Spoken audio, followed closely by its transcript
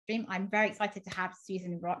stream. I'm very excited to have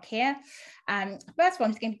Susan Rocke here. First of all,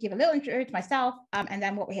 I'm just going to give a little intro to myself and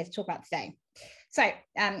then what we're here to talk about today. So,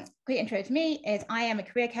 quick intro to me is I am a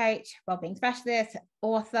career coach, wellbeing specialist,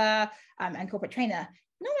 author, and corporate trainer.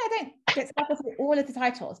 Normally, I don't get stuck with all of the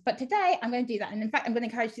titles, but today I'm going to do that. And in fact, I'm going to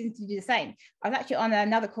encourage students to do the same. I was actually on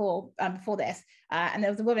another call before this, and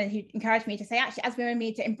there was a woman who encouraged me to say, actually, as women, we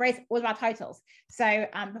need to embrace all of our titles. So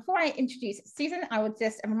before I introduce Susan, I would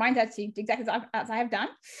just remind her to do exactly as I have done.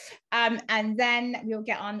 And then we'll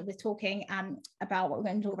get on with talking about what we're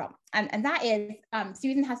going to talk about. And that is,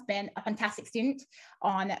 Susan has been a fantastic student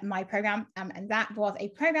on my program. And that was a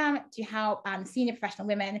program to help senior professional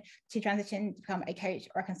women to transition to become a coach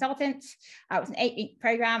or a consultant. It was an 8-week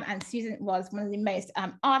program, and Susan was one of the most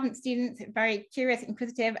ardent students, very curious,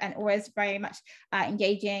 inquisitive, and always very much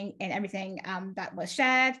engaging in everything that was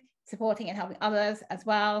shared, supporting and helping others as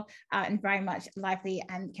well, and very much lively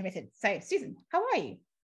and committed. So Susan, how are you?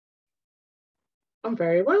 I'm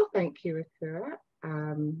very well, thank you, Akira.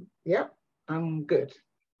 Yep, I'm good.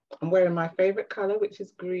 I'm wearing my favorite color, which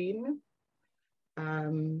is green.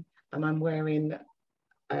 And I'm wearing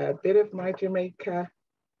a bit of my Jamaica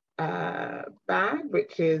bag,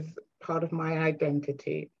 which is part of my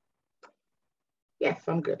identity. Yes,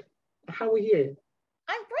 I'm good. How are you?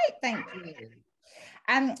 I'm great, thank you.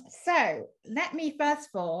 So let me first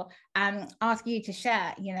of all ask you to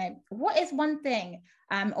share, what is one thing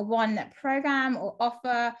or one program or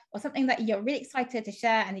offer or something that you're really excited to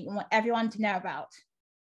share and that you want everyone to know about?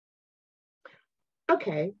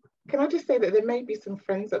 Okay, can I just say that there may be some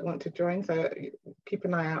friends that want to join, so keep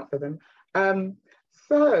an eye out for them.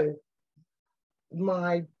 So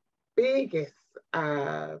my biggest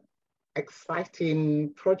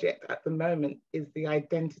exciting project at the moment is the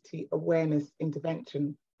Identity Awareness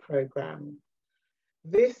Intervention Program.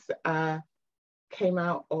 This came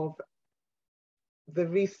out of the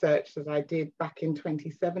research that I did back in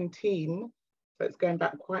 2017, so it's going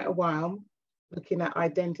back quite a while, looking at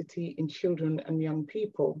identity in children and young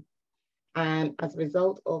people. And as a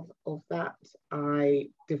result of that, I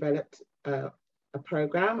developed a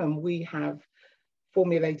program, and we have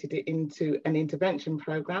formulated it into an intervention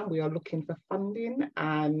program. We are looking for funding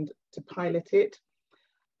and to pilot it.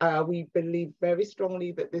 We believe very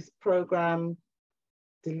strongly that this program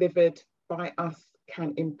delivered by us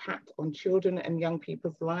can impact on children and young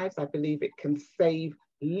people's lives. I believe it can save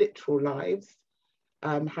literal lives,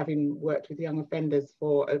 having worked with young offenders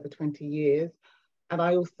for over 20 years. And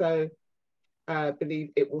I also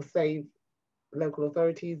believe it will save local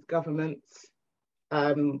authorities, governments,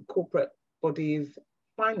 corporate bodies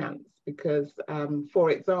finance, because for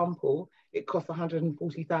example, it costs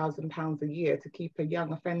 £140,000 a year to keep a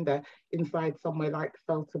young offender inside somewhere like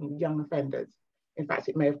Feltham Young Offenders. In fact,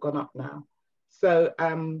 it may have gone up now. So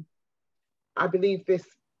I believe this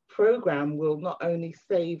program will not only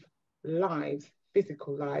save lives,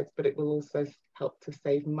 physical lives, but it will also help to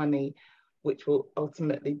save money, which will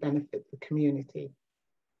ultimately benefit the community.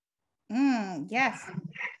 Yes,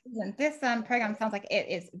 this program sounds like it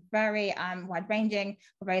is very wide-ranging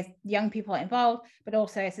for both young people involved, but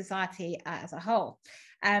also society as a whole.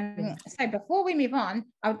 So before we move on,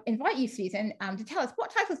 I would invite you, Susan, to tell us,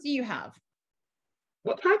 what titles do you have?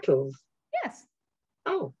 What titles? Yes.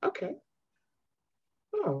 Oh, okay.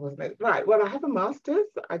 Oh, wasn't it? Right. Well, I have a master's.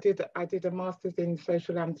 I did a master's in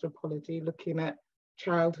social anthropology, looking at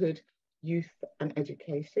childhood, youth, and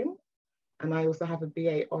education. And I also have a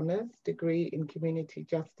BA honours degree in community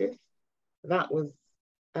justice. That was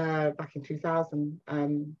back in 2000.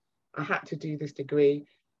 I had to do this degree.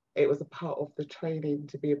 It was a part of the training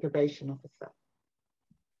to be a probation officer.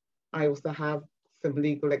 I also have some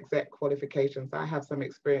legal exec qualifications. I have some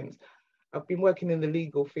experience. I've been working in the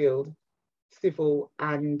legal field, civil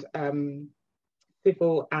and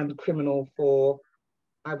criminal, for,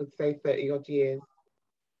 I would say, 30 odd years.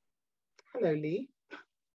 Hello, Lee.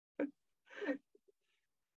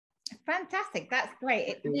 Fantastic, that's great.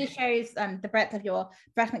 It really shows the breadth of your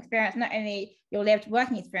professional experience, not only your lived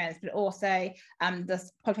working experience, but also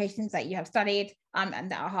the qualifications that you have studied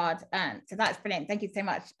and that are hard earned. So that's brilliant. Thank you so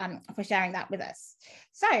much for sharing that with us.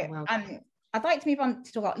 So I'd like to move on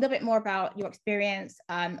to talk a little bit more about your experience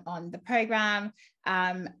on the program.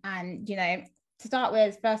 And, to start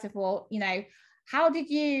with, first of all, how did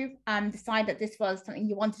you decide that this was something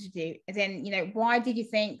you wanted to do? As in, why did you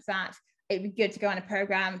think that it would be good to go on a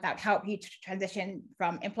program that would help you to transition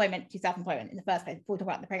from employment to self-employment in the first place, before we talk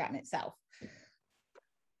about the program itself?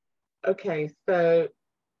 Okay, so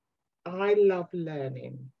I love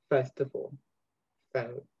learning, first of all.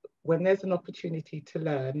 So when there's an opportunity to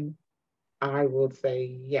learn, I will say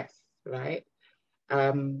yes, right?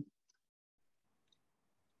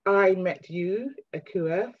 I met you,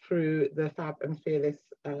 Akua, through the Fab and Fearless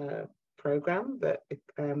program that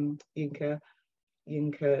Yinka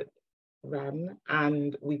ran,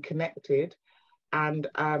 and we connected. And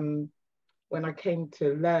when I came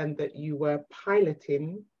to learn that you were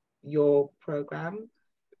piloting your program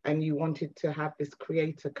and you wanted to have this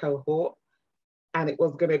creator cohort, and it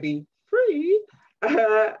was going to be free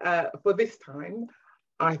for this time,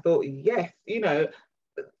 I thought, yes,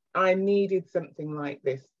 I needed something like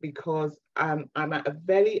this because I'm at a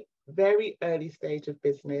very, very early stage of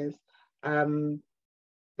business.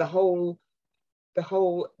 The whole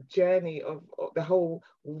journey of the whole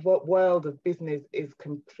world of business is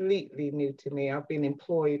completely new to me. I've been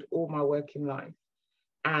employed all my working life,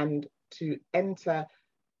 and to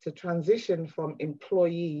transition from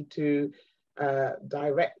employee to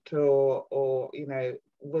director or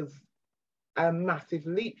was a massive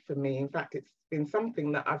leap for me. In fact, it's been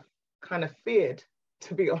something that I've kind of feared,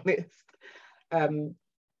 to be honest,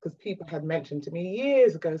 because people had mentioned to me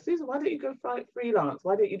years ago, Susan, why don't you go freelance?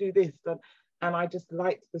 Why don't you do this? And I just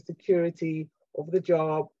liked the security of the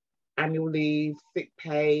job, annual leave, sick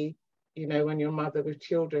pay, when you're a mother with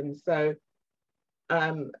children. So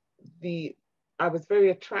I was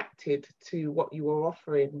very attracted to what you were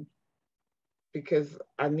offering because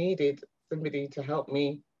I needed somebody to help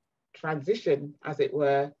me transition, as it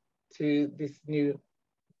were, to this new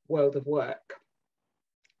world of work.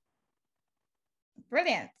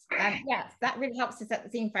 Brilliant. Yes, that really helps to set the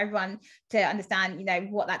scene for everyone to understand,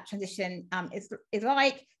 what that transition is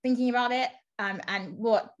like, thinking about it, and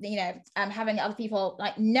what, having other people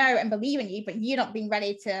know and believe in you, but you not being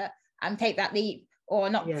ready to take that leap, or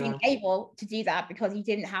not being able to do that because you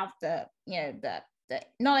didn't have the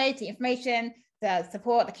knowledge, the information, the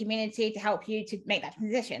support, the community to help you to make that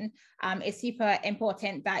transition. It's super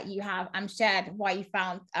important that you have shared why you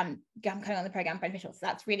found coming on the program beneficial. So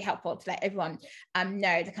that's really helpful to let everyone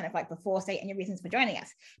know the kind of the foresight and your reasons for joining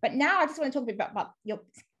us. But now I just want to talk a bit about your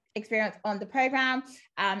experience on the program,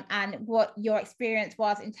 and what your experience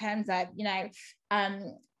was in terms of,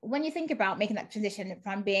 when you think about making that transition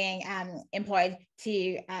from being employed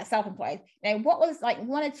to self-employed, what was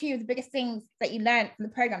one or two of the biggest things that you learned from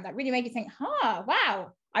the program that really made you think,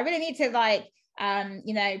 wow, I really need to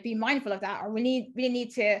be mindful of that, or really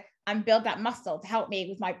need to build that muscle to help me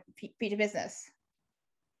with my future business?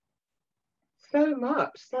 So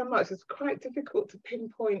much. It's quite difficult to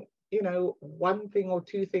pinpoint, one thing or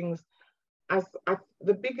two things.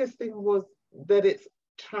 The biggest thing was that it's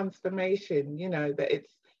transformation, that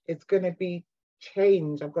it's going to be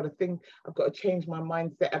change. I've got to change my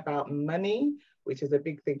mindset about money, which is a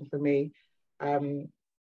big thing for me,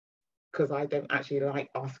 because I don't actually like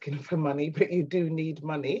asking for money, but you do need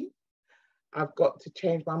money. I've got to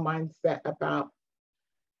change my mindset about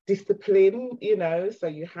discipline, so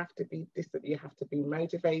you have to be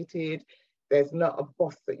motivated. There's not a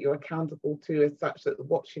boss that you're accountable to as such that's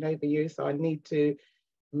watching over you. So I need to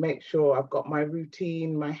make sure I've got my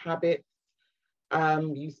routine, my habits.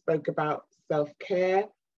 You spoke about self-care,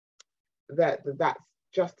 that's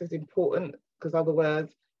just as important, because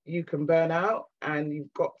otherwise you can burn out, and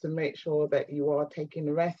you've got to make sure that you are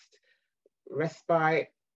taking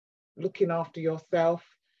respite, looking after yourself.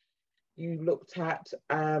 You looked at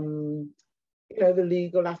the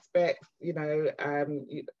legal aspects,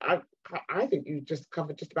 I think you just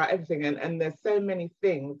covered just about everything, and there's so many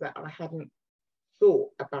things that I hadn't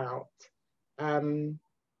thought about.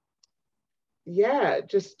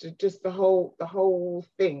 Just the whole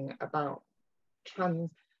thing about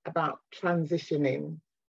transitioning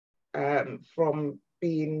from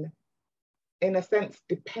being, in a sense,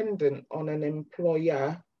 dependent on an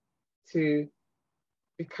employer to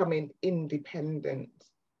becoming independent.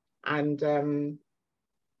 And so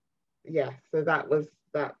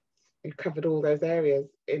that you covered all those areas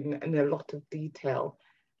in a lot of detail,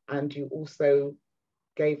 and you also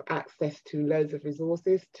gave access to loads of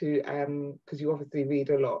resources to because you obviously read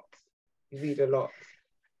a lot,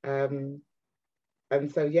 and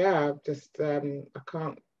so just I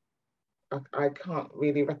can't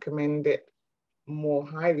really recommend it more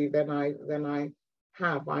highly than I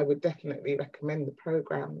have. I would definitely recommend the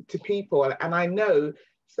program to people, and I know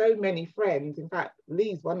so many friends, in fact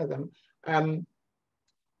Lee's one of them, and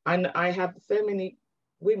I have so many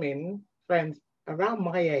women friends around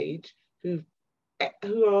my age who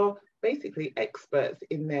are basically experts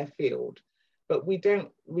in their field, but we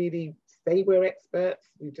don't really say we're experts,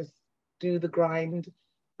 we just do the grind.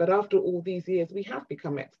 But after all these years, we have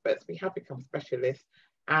become experts, we have become specialists,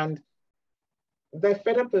 and they're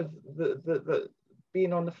fed up of the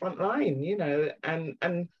being on the front line,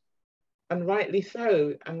 and and rightly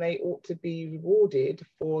so, and they ought to be rewarded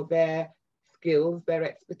for their skills, their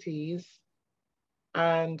expertise,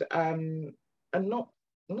 and not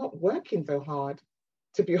working so hard,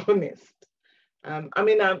 to be honest. I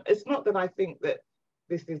mean, it's not that I think that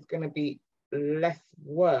this is going to be less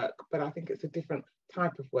work, but I think it's a different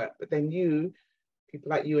type of work. But then people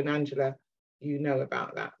like you and Angela, you know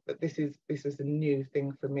about that. But this was a new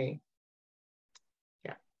thing for me.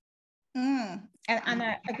 Yeah. And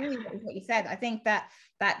I agree with what you said. I think that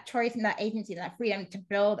choice and that agency and that freedom to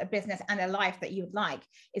build a business and a life that you would like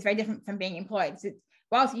is very different from being employed. So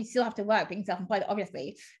whilst you still have to work being self-employed,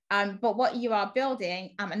 obviously, but what you are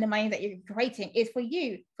building and the money that you're creating is for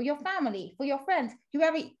you, for your family, for your friends,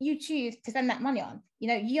 whoever you choose to spend that money on. You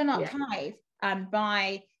know, you're not tied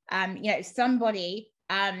by somebody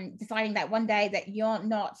deciding that one day that you're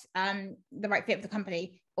not the right fit for the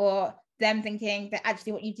company, or them thinking that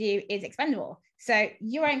actually what you do is expendable. So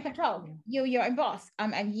you're in control. You're your own boss,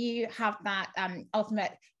 and you have that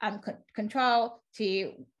ultimate control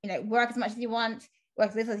to work as much as you want, work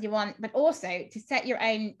as little as you want, but also to set your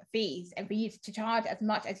own fees and for you to charge as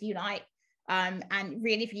much as you like, and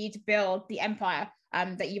really for you to build the empire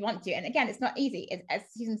that you want to. And again, it's not easy. As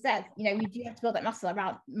Susan said, you do have to build that muscle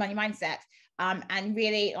around money mindset, and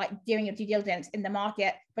really like doing your due diligence in the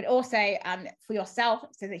market, but also for yourself,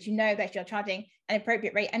 so that you know that you're charging an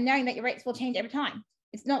appropriate rate and knowing that your rates will change every time.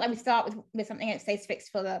 It's not like we start with something that stays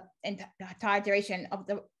fixed for the entire duration of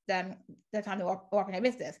the time that we're working a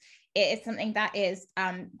business. It is something that is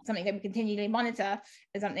something that we continually monitor,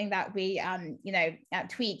 and something that we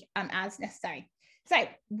tweak as necessary. So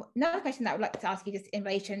another question that I would like to ask you, just in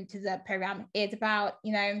relation to the program, is about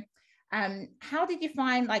how did you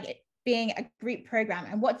find like being a group program,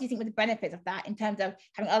 and what do you think were the benefits of that in terms of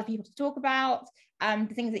having other people to talk about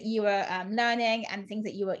the things that you were learning, and the things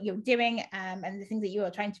that you were doing, and the things that you were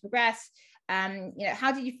trying to progress?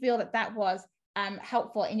 How did you feel that was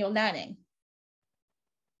helpful in your learning?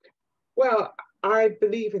 Well, I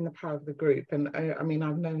believe in the power of the group, and I mean,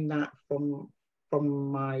 I've known that from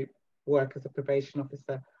my work as a probation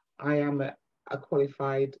officer. I am a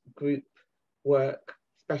qualified group work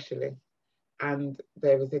specialist, and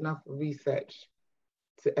there was enough research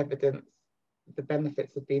to evidence the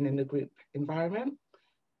benefits of being in a group environment.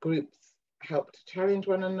 Groups help to challenge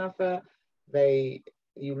one another.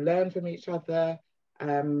 You learn from each other,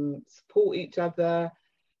 support each other.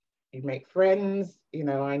 You make friends.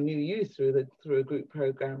 I knew you through a group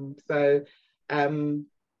program. So there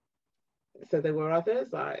were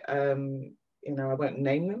others. I won't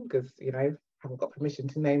name them because I haven't got permission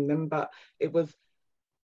to name them. But it was.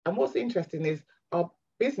 And what's interesting is our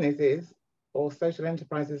businesses or social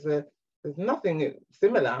enterprises there's nothing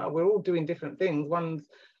similar. We're all doing different things.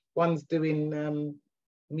 One's doing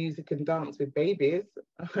music and dance with babies.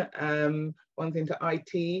 One's into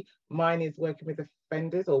IT. Mine is working with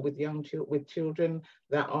offenders or with with children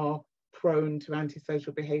that are prone to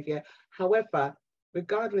antisocial behaviour. However,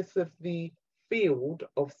 regardless of the field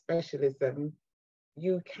of specialism,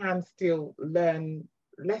 you can still learn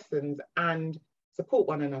lessons and support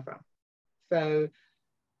one another. So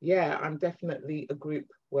yeah, I'm definitely a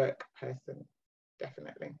group work person,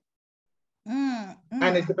 definitely.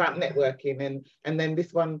 And it's about networking, and then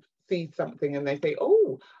this one sees something and they say,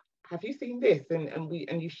 oh, have you seen this?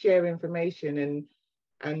 And you share information,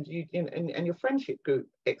 and your friendship group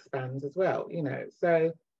expands as well,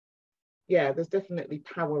 So yeah, there's definitely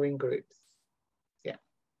power in groups. Yeah.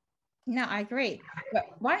 No, I agree. But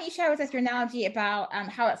why don't you share with us your analogy about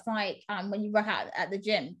how it's like when you work out at the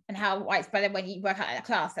gym, and how it's better when you work out at a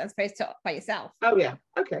class as opposed to by yourself? Oh yeah,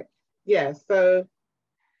 okay. Yeah, so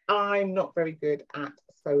I'm not very good at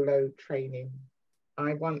solo training.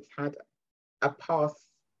 I once had a pass,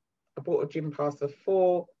 I bought a gym pass of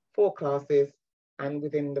four classes, and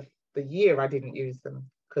within the year I didn't use them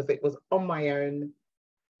because it was on my own,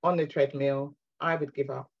 on the treadmill. I would give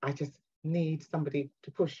up. I just need somebody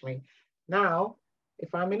to push me. Now,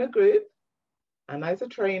 if I'm in a group and there's a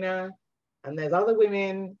trainer and there's other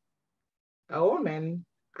women or men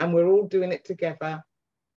and we're all doing it together,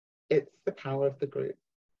 it's the power of the group.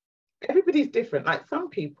 Everybody's different. Like some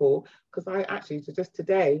people, because I actually just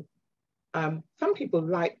today, some people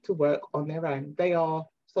like to work on their own. They are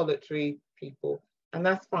solitary people, and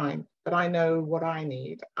that's fine. But I know what I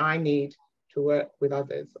need. I need to work with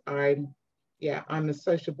others. I'm a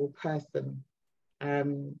sociable person.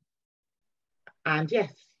 And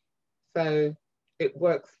yes, so it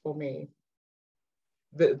works for me.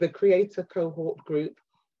 The creator cohort group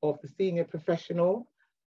of the senior professional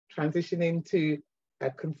transitioning to a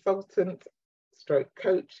consultant stroke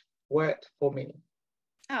coach worked for me.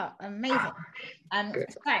 Oh, amazing.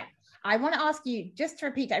 So I want to ask you just to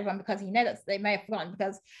repeat to everyone, because you know that they may have forgotten,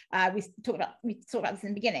 because we talked about this in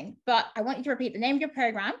the beginning, but I want you to repeat the name of your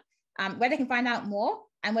program, where they can find out more,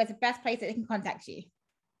 and where's the best place that they can contact you.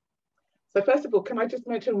 So first of all, can I just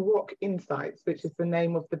mention Rocke Insights, which is the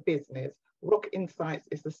name of the business. Rocke Insights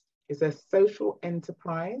is a social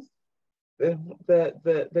enterprise.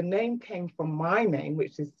 The name came from my name,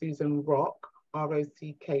 which is Susan Rocke,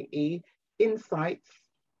 R-O-C-K-E. Insights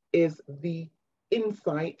is the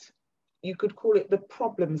insight, you could call it the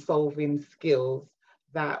problem-solving skills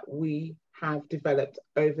that we have developed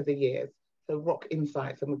over the years. So Rocke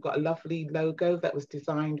Insights, and we've got a lovely logo that was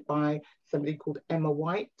designed by somebody called Emma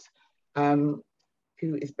White, who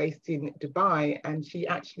is based in Dubai, and she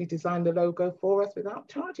actually designed the logo for us without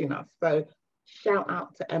charging us. So shout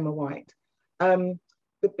out to Emma White.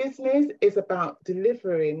 The business is about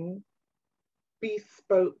delivering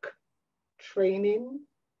bespoke training,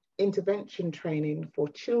 intervention training for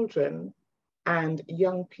children and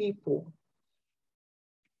young people.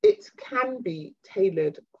 It can be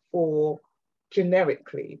tailored for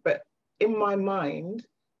generically, but in my mind,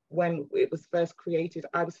 when it was first created,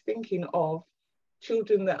 I was thinking of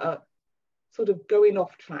children that are sort of going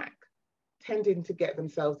off track, tending to get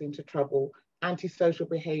themselves into trouble, antisocial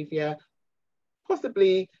behavior,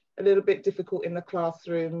 possibly a little bit difficult in the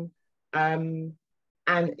classroom, and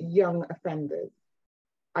young offenders.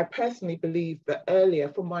 I personally believe that earlier,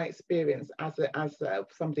 from my experience as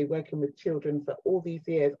somebody working with children for all these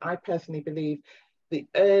years, I personally believe the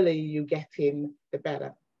earlier you get in, the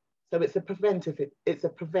better. So it's a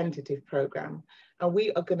preventative program, and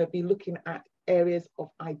we are going to be looking at areas of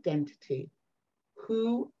identity.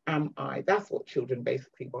 Who am I? That's what children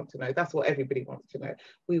basically want to know. That's what everybody wants to know.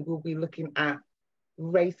 We will be looking at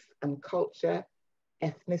race and culture,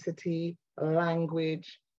 ethnicity,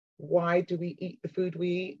 language. Why do we eat the food we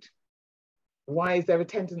eat? Why is there a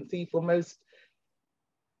tendency for most,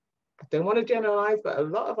 I don't want to generalize, but a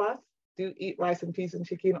lot of us do eat rice and peas and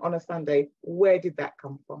chicken on a Sunday. Where did that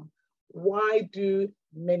come from? Why do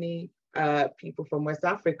many people from West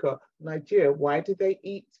Africa, Nigeria, why do they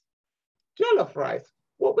eat jollof rice?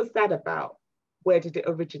 What was that about? Where did it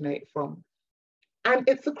originate from? And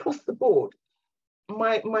it's across the board.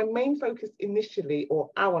 My main focus initially, or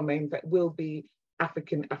our main focus, will be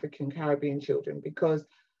African Caribbean children, because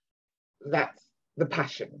that's the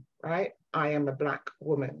passion, right? I am a Black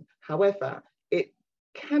woman. However, it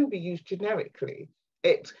can be used generically.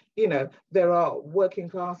 There are working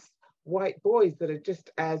class white boys that are just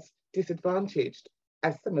as disadvantaged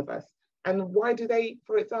as some of us. And why do they,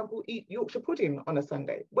 for example, eat Yorkshire pudding on a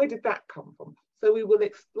Sunday? Where did that come from? So we will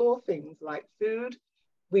explore things like food.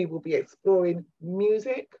 We will be exploring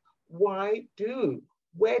music. Where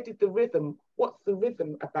did the rhythm, what's the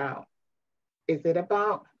rhythm about? Is it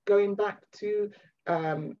about going back to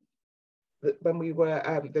when we were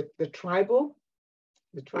the tribal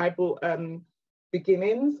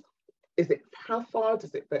beginnings? Is it, how far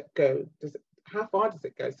does it go? How far does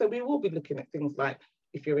it go? So we will be looking at things like,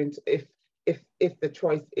 if you're into, if the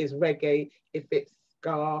choice is reggae, if it's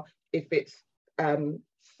ska, if it's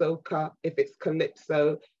soca, if it's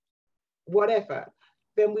calypso, whatever,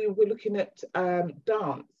 then we were looking at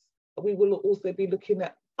dance. We will also be looking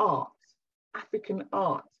at art, African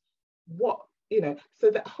art.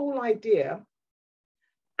 So that whole idea,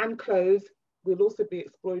 and clothes, we'll also be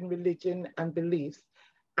exploring religion and beliefs.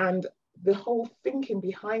 And the whole thinking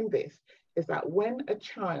behind this is that when a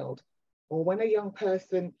child or when a young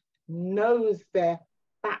person knows their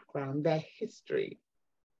background, their history,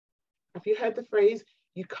 have you heard the phrase,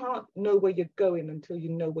 you can't know where you're going until you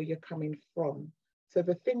know where you're coming from? So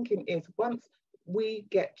the thinking is, once we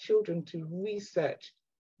get children to research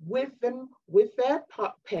with them, with their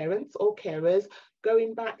parents or carers,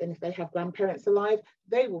 going back, and if they have grandparents alive,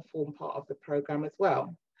 they will form part of the program as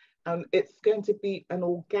well. It's going to be an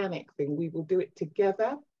organic thing. We will do it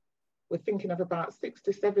together. We're thinking of about 6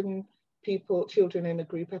 to 7 children in a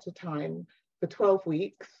group at a time for 12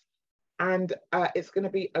 weeks. And it's going to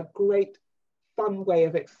be a great, fun way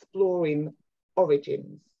of exploring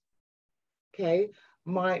origins. Okay,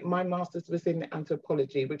 my master's was in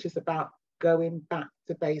anthropology, which is about going back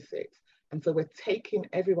to basics. And so we're taking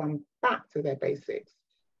everyone back to their basics,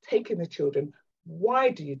 taking the children. Why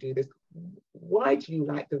do you do this? Why do you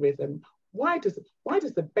like the rhythm? Why does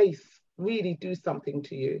the bass really do something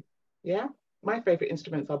to you? Yeah, my favorite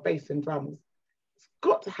instruments are bass and drums. It's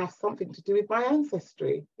got to have something to do with my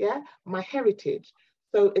ancestry, yeah, my heritage.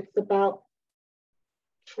 So it's about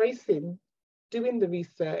tracing, doing the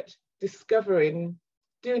research, discovering,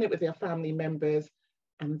 doing it with their family members,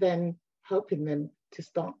 and then helping them to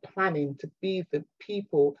start planning to be the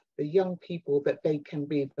people, the young people that they can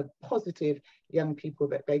be, the positive young people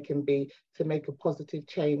that they can be, to make a positive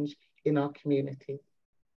change in our community.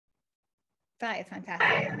 That is fantastic.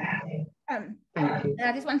 Thank you. And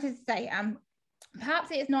I just wanted to say,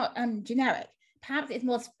 perhaps it is not generic. Perhaps it's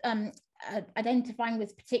more identifying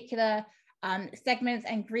with particular segments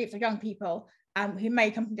and groups of young people who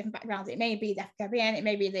may come from different backgrounds. It may be the Caribbean, it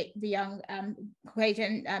may be the young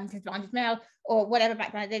Caucasian disadvantaged male, or whatever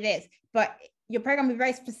background it is. But your program is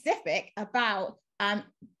very specific about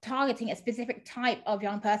targeting a specific type of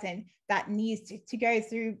young person that needs to go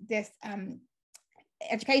through this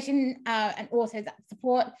education and also that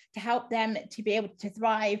support to help them to be able to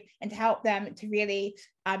thrive and to help them to really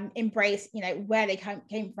embrace, where they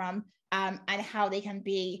came from and how they can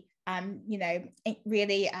be,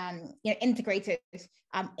 really, integrated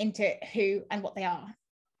into who and what they are.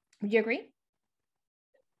 Would you agree?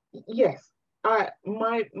 Yes.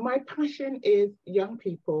 My passion is young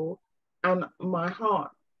people, and my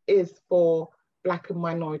heart is for Black and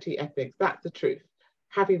minority ethics. That's the truth.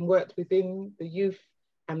 Having worked within the youth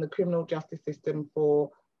and the criminal justice system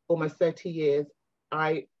for almost 30 years,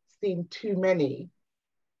 I've seen too many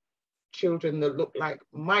children that look like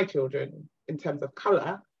my children in terms of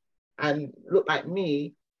colour and look like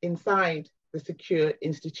me inside the secure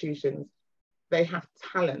institutions. They have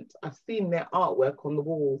talent. I've seen their artwork on the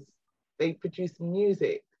walls. They produce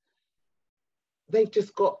music. They've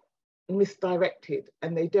just got misdirected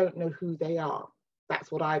and they don't know who they are.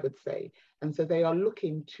 That's what I would say. And so they are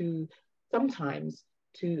looking to sometimes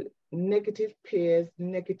to negative peers,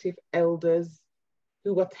 negative elders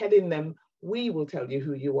who are telling them, we will tell you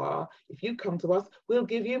who you are. If you come to us, we'll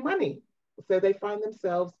give you money. So they find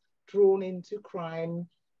themselves drawn into crime,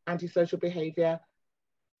 antisocial behavior.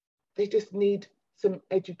 They just need some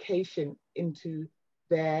education into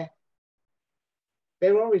their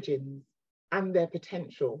origins and their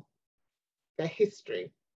potential, their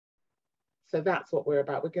history. So that's what we're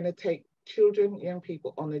about. We're going to take children, young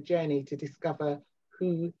people on a journey to discover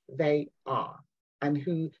who they are and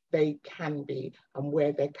who they can be and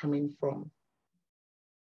where they're coming from.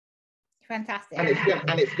 Fantastic. And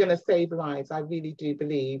it's going to save lives. I really do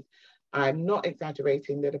believe. I'm not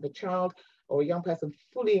exaggerating that if a child or a young person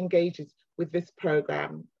fully engages with this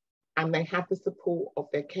program and they have the support of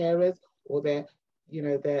their carers or their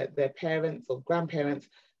parents or grandparents,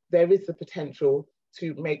 there is the potential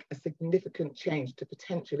to make a significant change, to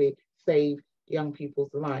potentially save young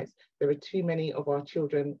people's lives. There are too many of our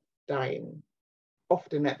children dying,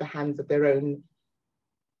 often at the hands of their own,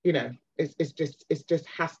 it just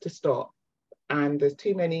has to stop. And there's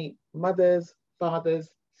too many mothers, fathers,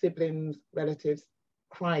 siblings, relatives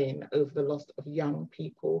crying over the loss of young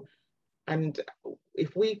people. And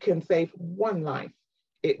if we can save one life,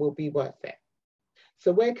 it will be worth it.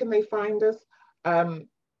 So where can they find us? I'm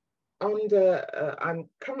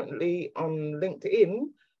currently on LinkedIn,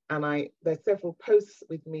 and there's several posts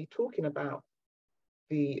with me talking about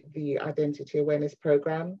the Identity Awareness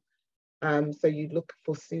Program. So you look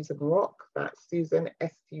for Susan Rocke, that's Susan,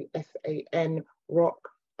 S-U-S-A-N, Rocke,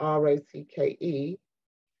 R-O-C-K-E.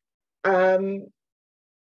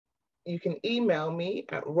 You can email me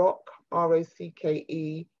at Rocke,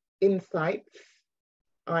 R-O-C-K-E, insights,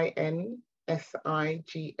 I-N-S-I-G-H-T-S,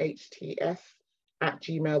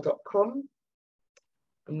 @gmail.com.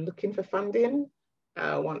 I'm looking for funding.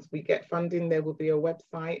 Once we get funding, there will be a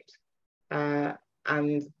website, and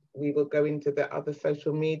we will go into the other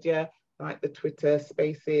social media, like the Twitter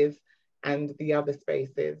spaces and the other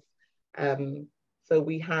spaces. So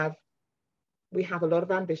we have a lot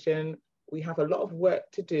of ambition, we have a lot of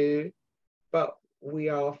work to do, but we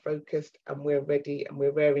are focused and we're ready and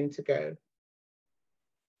we're raring to go.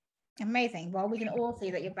 Amazing. Well, we can all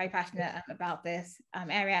see that you're very passionate about this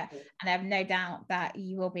area, and I have no doubt that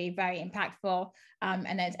you will be very impactful.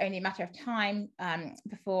 And it's only a matter of time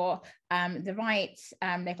before the right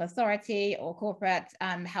local authority or corporate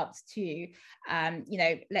helps to,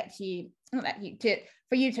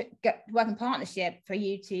 for you to work in partnership, for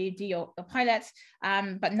you to do your pilots,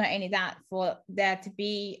 but not only that, for there to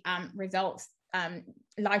be results,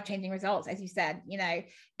 life-changing results. As you said,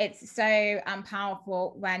 it's so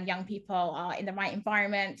powerful when young people are in the right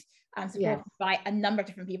environment, supported by a number of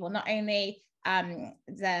different people, not only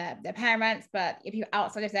their parents, but if you're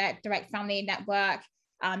outside of their direct family network,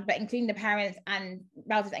 but including the parents and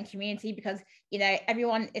relatives and community, because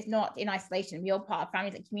everyone is not in isolation. We're all part of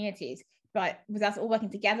families and communities, but with us all working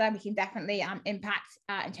together, we can definitely impact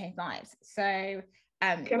and change lives. So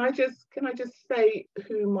can I just say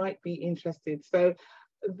who might be interested? So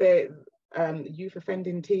the youth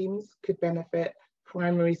offending teams could benefit,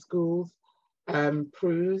 primary schools,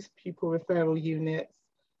 PRUs, pupil referral units,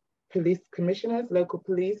 police commissioners, local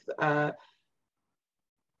police.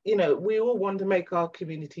 You know, we all want to make our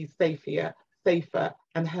communities safer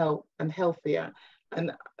and healthier.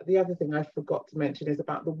 And the other thing I forgot to mention is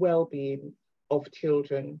about the well-being of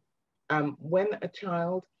children. When a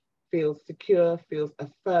child feels secure, feels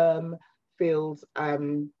affirmed, feels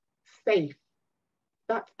safe,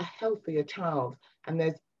 that's a healthier child. And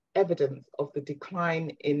there's evidence of the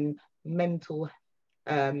decline in mental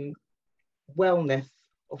wellness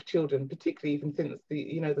of children, particularly even since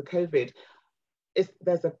the COVID.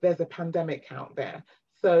 There's a pandemic out there.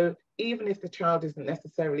 So even if the child isn't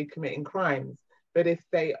necessarily committing crimes, but if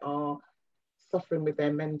they are suffering with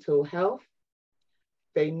their mental health,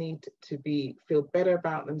 they need to feel better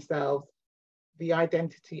about themselves. The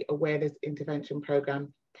identity awareness intervention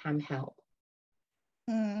program can help.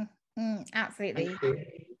 Absolutely.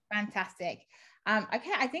 Fantastic.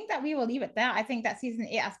 Okay, I think that we will leave it there. I think that Susan,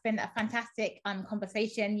 it has been a fantastic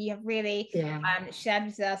conversation. You have really shared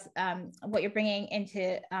with us what you're bringing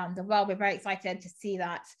into the world. We're very excited to see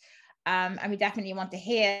that. And we definitely want to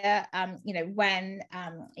hear, when,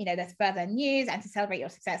 there's further news and to celebrate your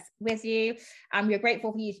success with you. We're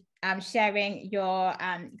grateful for you sharing your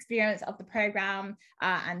experience of the program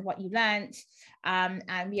and what you learned.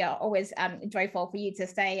 And we are always joyful for you to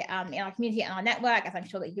stay in our community and our network, as I'm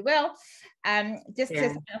sure that you will.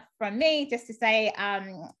 From me, just to say,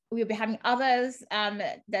 we'll be having others.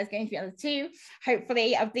 There's going to be other 2,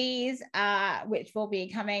 hopefully, of these, which will be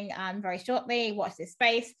coming very shortly. Watch this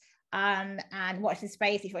space. And watch this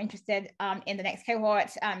space if you're interested in the next cohort.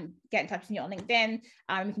 Get in touch with me on LinkedIn.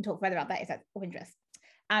 We can talk further about that if that's of interest.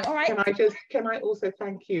 All right. Can I also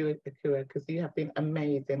thank you, Akua, because you have been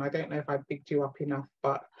amazing. I don't know if I've bigged you up enough,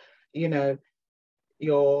 but you're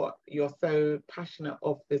so passionate,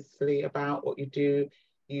 obviously, about what you do.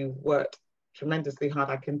 You worked tremendously hard.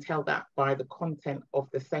 I can tell that by the content of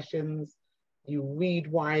the sessions. You read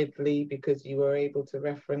widely because you were able to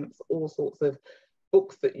reference all sorts of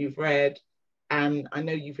books that you've read, and I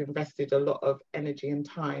know you've invested a lot of energy and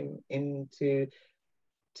time into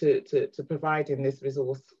providing this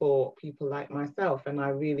resource for people like myself, and I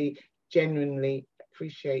really genuinely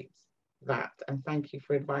appreciate that, and thank you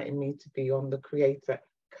for inviting me to be on the creator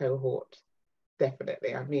cohort.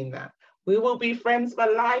 Definitely, I mean that. We will be friends for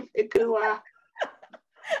life, Akua.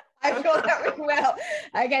 I'm sure that we will.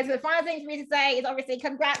 Okay, so the final thing for me to say is obviously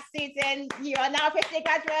congrats, Susan. You are now officially a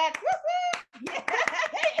graduate.